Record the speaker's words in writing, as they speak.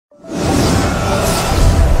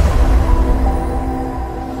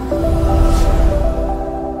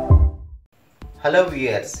Hello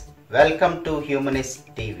viewers, welcome to humanist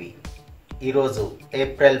TV. ఈరోజు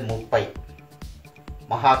April 30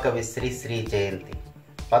 మహాకవి శ్రీశ్రీ జయంతి.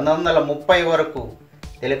 1930 వరకు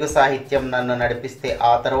తెలుగు సాహిత్యం నన్ను నడిపిస్తే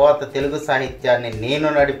ఆ తర్వాత తెలుగు సాహిత్యాన్ని నేను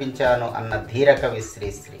నడిపించాను అన్న ధీరకవి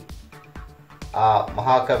శ్రీశ్రీ. ఆ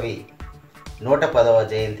మహాకవి 110వ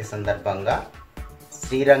జయంతి సందర్భంగా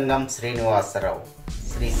శ్రీరంగం శ్రీనివాసరావు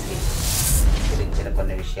శ్రీశ్రీ గురించిన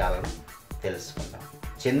కొన్ని విషయాలను తెలుసుకుందాం.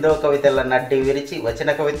 చిందో కవితల నడ్డి విరిచి వచన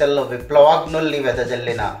కవితల్లో విప్లవాగ్నుల్ని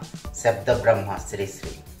వెదజల్లిన శబ్ద బ్రహ్మ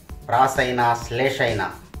శ్రీశ్రీ. ప్రాసైన శ్లేషైన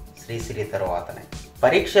శ్రీశ్రీ తరువాతనే.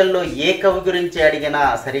 పరీక్షల్లో ఏ కవి గురించి అడిగినా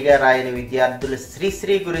సరిగా రాయని విద్యార్థులు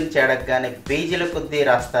శ్రీశ్రీ గురించి అడగగానే పేజీల కొద్దీ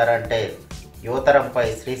రాస్తారంటే యువతరంపై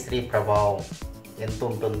శ్రీశ్రీ ప్రభావం ఎంత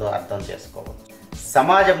ఉంటుందో అర్థం చేసుకోవచ్చు.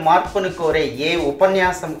 సమాజ మార్పుని కోరే ఏ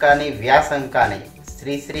ఉపన్యాసం కానీ వ్యాసం కానీ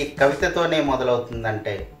శ్రీశ్రీ కవితతోనే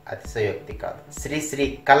మొదలవుతుందంటే అతిశయోక్తి కాదు. శ్రీశ్రీ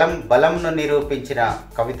కలం బలంను నిరూపించిన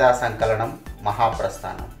కవితా సంకలనం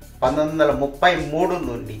మహాప్రస్థానం. 1933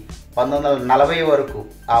 నుండి 1940 వరకు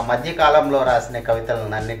ఆ మధ్యకాలంలో రాసిన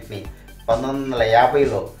కవితలన్నింటినీ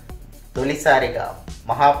 1950లో తొలిసారిగా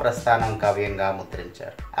మహాప్రస్థానం కావ్యంగా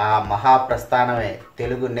ముద్రించారు. ఆ మహాప్రస్థానమే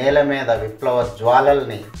తెలుగు నేల మీద విప్లవ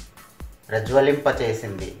జ్వాలల్ని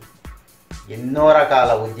ప్రజ్వలింపచేసింది. ఎన్నో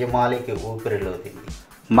రకాల ఉద్యమాలకి ఊపిరిలోదింది.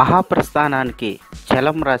 మహాప్రస్థానానికి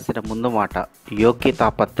చలం రాసిన ముందు మాట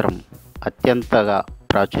యోగ్యతాపత్రం అత్యంతగా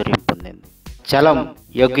ప్రాచుర్యం పొందింది. చలం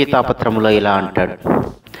యోగ్యతాపత్రంలో ఇలా అంటాడు: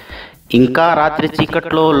 ఇంకా రాత్రి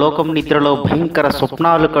చీకట్లో లోకం నిద్రలో భయంకర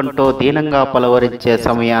స్వప్నాలు కంటూ దీనంగా పలవరించే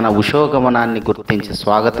సమయాన ఉషోగమనాన్ని గుర్తించి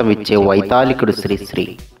స్వాగతం ఇచ్చే వైతాళికుడు శ్రీశ్రీ.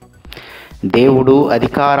 దేవుడు,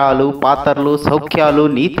 అధికారాలు, పాత్రలు, సౌఖ్యాలు,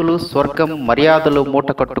 నీతులు, స్వర్గం, మర్యాదలు మూట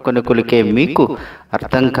కట్టుకుని కులికే మీకు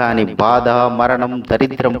అర్థం కాని బాధ, మరణం,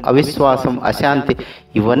 దరిద్రం, అవిశ్వాసం, అశాంతి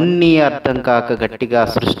ఇవన్నీ అర్థం కాక గట్టిగా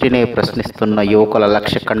సృష్టినే ప్రశ్నిస్తున్న యువకుల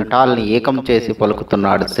లక్ష్య కంఠాల్ని ఏకం చేసి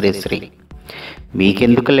పలుకుతున్నాడు శ్రీశ్రీ.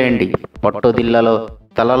 మీకెందుకులేండి, పట్టుదిల్లలో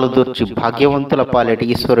తలలు దూర్చి భాగ్యవంతుల పాలిటి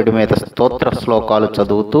ఈశ్వరుడి మీద స్తోత్ర శ్లోకాలు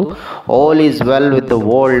చదువుతూ all is well with the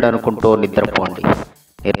world అనుకుంటూ నిద్రపోండి.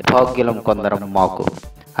 నిర్భాగ్యులం కొందరం మాకు.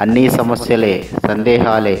 అన్నీ సమస్యలే,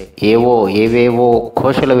 సందేహాలే, ఏవేవో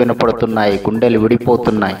ఘోషలు వినపడుతున్నాయి, గుండెలు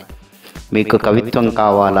విడిపోతున్నాయి. మీకు కవిత్వం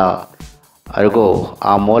కావాలా? అరుగో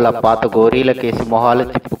ఆ మూల పాత గోరీలకేసి మొహాలు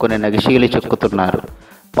తిప్పుకుని నగిశీలు చెక్కుతున్నారు.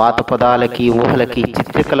 పాత పదాలకి ఊహలకి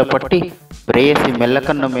చిత్రికలు పట్టి ప్రేయసి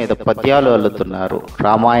మెల్లకన్ను మీద పద్యాలు అల్లుతున్నారు.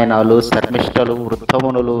 రామాయణాలు, శర్మిష్టలు,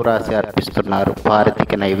 వృద్ధమునులు రాసి అర్పిస్తున్నారు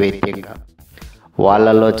భారతికి నైవేద్యంగా.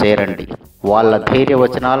 వాళ్ళలో చేరండి. వాళ్ళ ధైర్య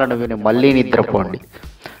వచనాలను విని మళ్ళీ నిద్రపోండి.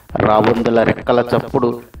 రాబందుల రెక్కల చప్పుడు,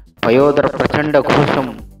 పయోదర ప్రచండ ఘోషం,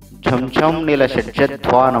 ఝంఝం నీల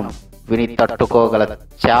షడ్జధ్వానం విని తట్టుకోగల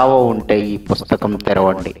చావ ఉంటే ఈ పుస్తకం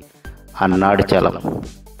తెరవండి అన్నాడు చలం.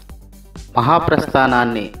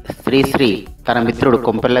 మహాప్రస్థానాన్ని శ్రీశ్రీ తన మిత్రుడు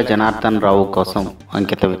కొంపెల్ల జనార్దన్ రావు కోసం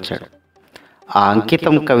అంకితం ఇచ్చాడు. ఆ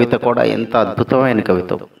అంకితం కవిత కూడా ఎంత అద్భుతమైన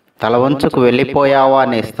కవిత. తల వంచుకు వెళ్ళిపోయావా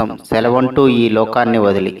నేస్తం, సెలవంటూ ఈ లోకాన్ని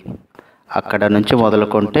వదిలి. అక్కడ నుంచి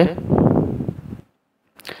మొదలుకుంటే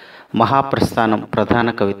మహాప్రస్థానం ప్రధాన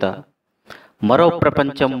కవిత. మరో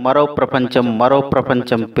ప్రపంచం, మరో ప్రపంచం, మరో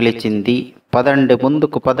ప్రపంచం పిలిచింది. పదండి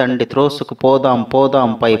ముందుకు, పదండి త్రోసుకు పోదాం,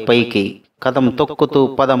 పోదాం పైకి. కదం తొక్కుతూ,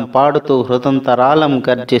 పదం పాడుతూ, హృదంతరాళం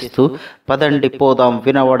గర్జిస్తూ, పదండి పోదాం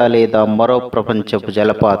వినవడలేదా మరో ప్రపంచపు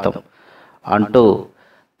జలపాతం అంటూ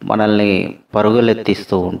మనల్ని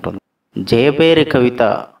పరుగులెత్తిస్తూ ఉంటుంది. జయబేరి కవిత.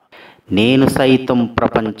 నేను సైతం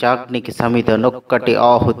ప్రపంచాగ్నికి సమిధనొక్కటి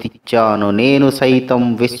ఆహుతిచ్చాను. నేను సైతం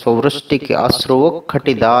విశ్వవృష్టికి అశ్రు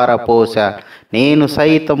ఒక్కటి ధారపోసా. నేను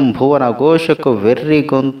సైతం భువన ఘోషకు వెర్రి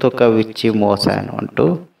గొంతుక విచ్చి మోసాను అంటూ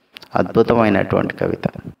అద్భుతమైనటువంటి కవిత.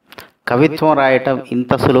 కవిత్వం రాయటం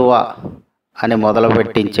ఇంత సులువా అని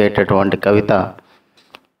మొదలుపెట్టించేటటువంటి కవిత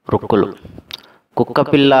రుక్కులు.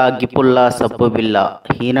 కుక్కపిల్ల, అగ్గిపుల్ల, సబ్బు బిల్ల,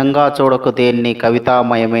 హీనంగా చూడకు దేన్ని,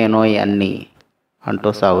 కవితామయమేనోయ్ అన్నీ అంటూ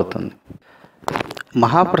సాగుతుంది.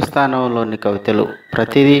 మహాప్రస్థానంలోని కవితలు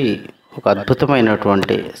ప్రతిదీ ఒక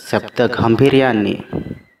అద్భుతమైనటువంటి శబ్ద గాంభీర్యాన్ని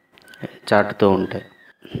చాటుతూ ఉంటాయి.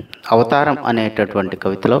 అవతారం అనేటటువంటి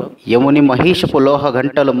కవితలో యముని మహిషపు లోహ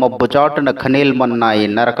గంటలు మబ్బు చాటున ఖనీల్మన్నాయి,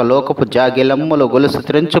 నరకలోకపు జాగిలమ్ములు గొలుసు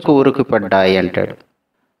త్రెంచుకు ఉరికిపడ్డాయి అంటాడు.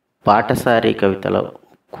 పాటసారి కవితలో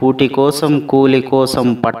కూటి కోసం, కూలి కోసం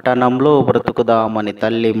పట్టణంలో బ్రతుకుదామని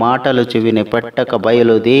తల్లి మాటలు చెవిని పెట్టక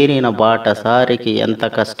బయలుదేరిన బాటసారికి ఎంత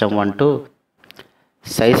కష్టం అంటూ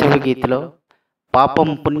శైశవ గీతిలో పాపం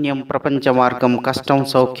పుణ్యం ప్రపంచ మార్గం కష్టం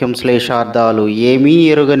సౌఖ్యం శ్లేషార్థాలు ఏమీ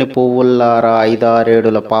ఎరుగని పువ్వుల్లారా,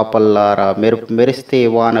 5-6 పాపల్లారా, మెరుపు మెరిస్తే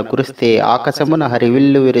వాన కురిస్తే ఆకాశమున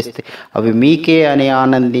హరివిల్లు విరిస్తే అవి మీకే అని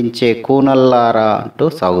ఆనందించే కూనల్లారా అంటూ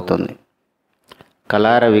సాగుతుంది.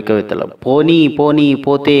 కళారవి కవితలు. పోనీ పోనీ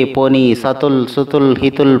పోతే పోనీ, సతుల్ సుతుల్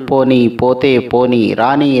హితుల్ పోనీ పోతే పోనీ,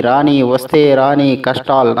 రాణి రాణి వస్తే రాణి,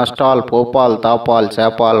 కష్టాల్ నష్టాల్ పోపాల్ తాపాల్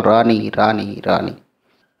శాపాల్ రాణి రాణి రాణి.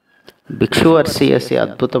 భిక్షువర్షియసి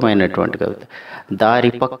అద్భుతమైనటువంటి కవిత. దారి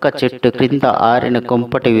పక్క చెట్టు క్రింద ఆరిన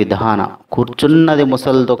కొంపటి విధాన, కూర్చున్నది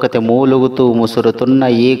ముసల్దొకతి మూలుగుతూ ముసురుతున్న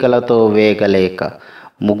ఈగలతో వేగలేక,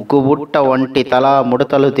 ముగ్గుబుట్ట వంటి తల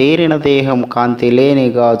ముడతలు తేరిన దేహం, కాంతి లేని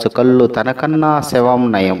గాజు కళ్ళు తనకన్నా శవం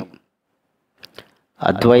నయం.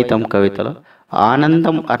 అద్వైతం కవితలు.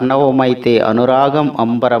 ఆనందం అర్ణవమైతే, అనురాగం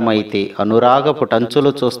అంబరమైతే, అనురాగపు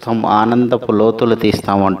టంచులు చూస్తాం, ఆనందపు లోతులు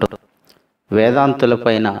తీస్తాం అంటూ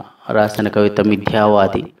వేదాంతులపైన రాసిన కవిత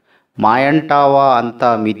మిథ్యావాది. మాయంటావా అంతా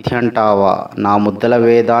మిథ్యంటావా, నా ముద్దల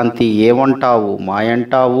వేదాంతి ఏమంటావు,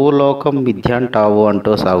 మాయంటావు లోకం మిథ్యంటావు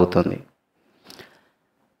అంటూ సాగుతుంది.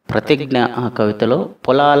 ప్రతిజ్ఞ కవితలో,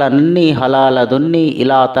 పొలాలన్నీ హలాల దున్ని,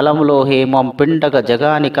 ఇలా తలములో హేమం పిండగ,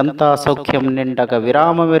 జగానికంతా సౌఖ్యం నిండగ,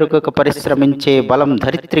 విరామమెరుగక పరిశ్రమించే, బలం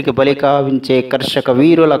ధరిత్రికి బలి కావించే, కర్షక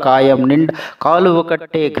వీరుల కాయం నిండ, కాలువ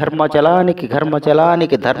కట్టే ఘర్మజలానికి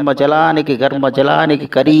ఘర్మజలానికి ధర్మజలానికి ఘర్మజలానికి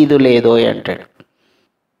ఖరీదు లేదో అంటాడు.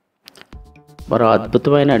 మరో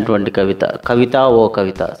అద్భుతమైనటువంటి కవిత, కవిత ఓ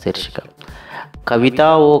కవిత శీర్షిక. కవిత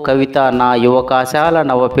ఓ కవిత, నా యువకాశాల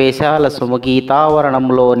నవపేశాల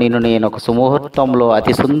సుమగీతావరణంలో నిన్ను నేనొక సుముహూర్తంలో,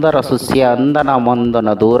 అతి సుందర సుస్య అందన మందున,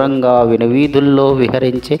 దూరంగా వినువీధుల్లో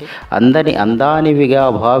విహరించే అందని అందానివిగా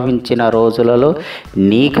భావించిన రోజులలో,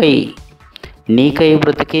 నీకై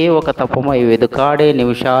బ్రతికే ఒక తపమై వెదుకాడే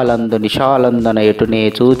నిమిషాలందు నిషాలందున, ఎటునే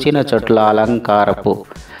చూచిన చోట్ల అలంకారపు.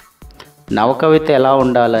 నవకవిత ఎలా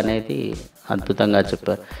ఉండాలనేది అద్భుతంగా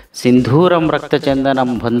చెప్పారు. సింధూరం రక్తచందనం,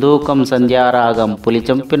 బంధూకం సంధ్యారాగం, పులి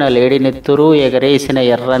చంపిన లేడినెత్తురు, ఎగరేసిన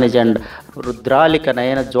ఎర్రని జెండ, రుద్రాలిక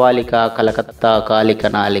నయన జ్వాలిక, కలకత్తా కాలిక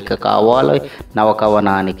నాలిక కావాలి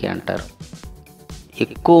నవకవనానికి అంటారు.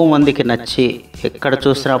 ఎక్కువ మందికి నచ్చి ఎక్కడ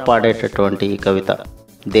చూసినా పాడేటటువంటి ఈ కవిత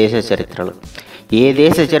దేశ చరిత్రలు. ఏ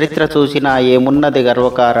దేశ చరిత్ర చూసినా ఏమున్నది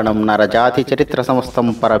గర్వకారణం, నరజాతి చరిత్ర సమస్తం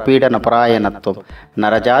పరపీడన పరాయణత్వం,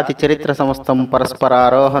 నరజాతి చరిత్ర సమస్తం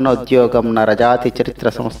పరస్పరారోహణోద్యోగం, నరజాతి చరిత్ర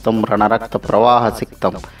సమస్తం రణరక్త ప్రవాహ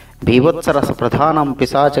సిక్తం, భీభత్సరస ప్రధానం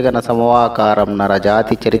పిశాచగణ సమవాకారం,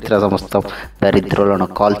 నరజాతి చరిత్ర సమస్తం దరిద్రులను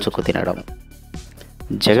కాల్చుకు తినడం.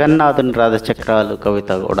 జగన్నాథుని రథచక్రాలు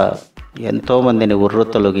కవిత కూడా ఎంతోమందిని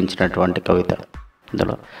ఉర్రూతలొగించినటువంటి కవిత.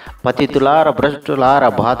 ఇందులో, పతితులార భ్రష్టులార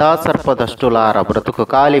బాధాసర్పదష్టులార, బ్రతుకు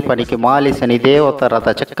కాలి పనికి మాలి శనిదేవత రథ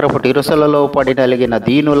చక్రపుటి ఇరుసలలో పడి నలిగిన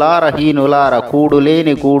దీనులార హీనులార,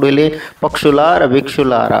 కూడులేని గూడులే పక్షులార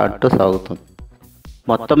భిక్షులార అంటూ సాగుతుంది.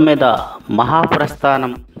 మొత్తం మీద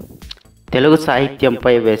మహాప్రస్థానం తెలుగు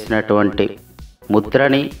సాహిత్యంపై వేసినటువంటి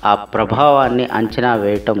ముద్రని, ఆ ప్రభావాన్ని అంచనా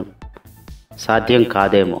వేయటం సాధ్యం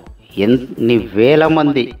కాదేమో. ఎన్ని వేల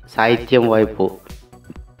మంది సాహిత్యం వైపు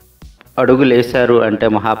అడుగులేశారు అంటే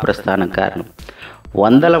మహాప్రస్థానం కారణం.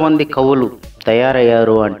 వందల మంది కవులు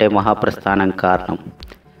తయారయ్యారు అంటే మహాప్రస్థానం కారణం.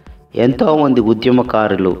 ఎంతోమంది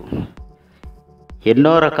ఉద్యమకారులు,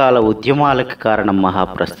 ఎన్నో రకాల ఉద్యమాలకు కారణం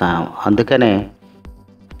మహాప్రస్థానం. అందుకనే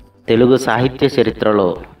తెలుగు సాహిత్య చరిత్రలో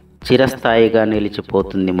చిరస్థాయిగా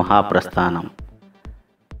నిలిచిపోతుంది మహాప్రస్థానం.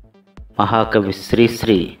 మహాకవి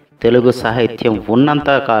శ్రీశ్రీ తెలుగు సాహిత్యం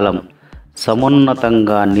ఉన్నంతకాలం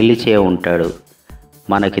సమున్నతంగా నిలిచే ఉంటాడు.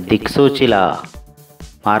 మనకి దిక్సూచిలా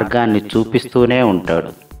మార్గాన్ని చూపిస్తూనే ఉంటాడు.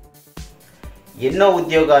 ఎన్నో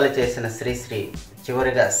ఉద్యోగాలు చేసిన శ్రీశ్రీ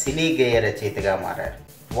చివరిగా సినీ గేయ రచయితగా మారారు.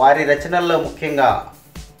 వారి రచనల్లో ముఖ్యంగా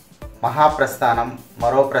మహాప్రస్థానం,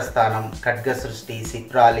 మరో ప్రస్థానం, ఖడ్గ సృష్టి,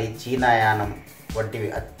 సిప్రాలి, చీనాయానం వంటివి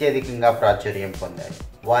అత్యధికంగా ప్రాచుర్యం పొందాయి.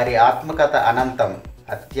 వారి ఆత్మకథ అనంతం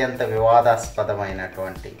అత్యంత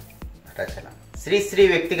వివాదాస్పదమైనటువంటి రచన. శ్రీశ్రీ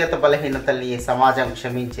వ్యక్తిగత బలహీనతల్ని సమాజం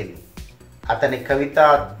క్షమించింది. అతని కవిత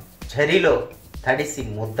ఝరిలో తడిసి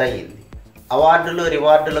ముద్దయింది. అవార్డులు,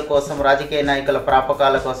 రివార్డుల కోసం, రాజకీయ నాయకుల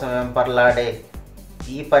ప్రాపకాల కోసం వెంపర్లాడే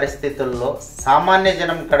ఈ పరిస్థితుల్లో సామాన్య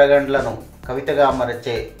జనం కడగండ్లను కవితగా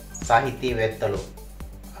మరచే సాహితీవేత్తలు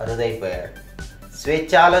అరుదైపోయారు.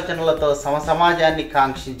 స్వేచ్ఛాలోచనలతో సమసమాజాన్ని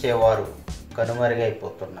కాంక్షించేవారు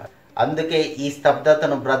కనుమరుగైపోతున్నారు. అందుకే ఈ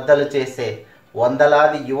స్తబ్దతను బ్రద్దలు చేసే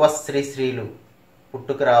వందలాది యువ శ్రీశ్రీలు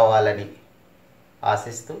పుట్టుకురావాలని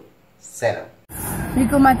ఆశిస్తూ సెలవు.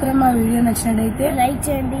 మీకు మాత్రం మా వీడియో నచ్చినట్టయితే లైక్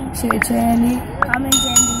చేయండి, షేర్ చేయండి, కామెంట్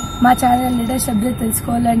చేయండి. మా ఛానల్ లేటెస్ట్ అప్డేట్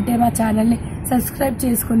తెలుసుకోవాలంటే మా ఛానల్ని సబ్స్క్రైబ్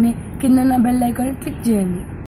చేసుకుని కింద ఉన్న బెల్ ఐకాన్ క్లిక్ చేయండి.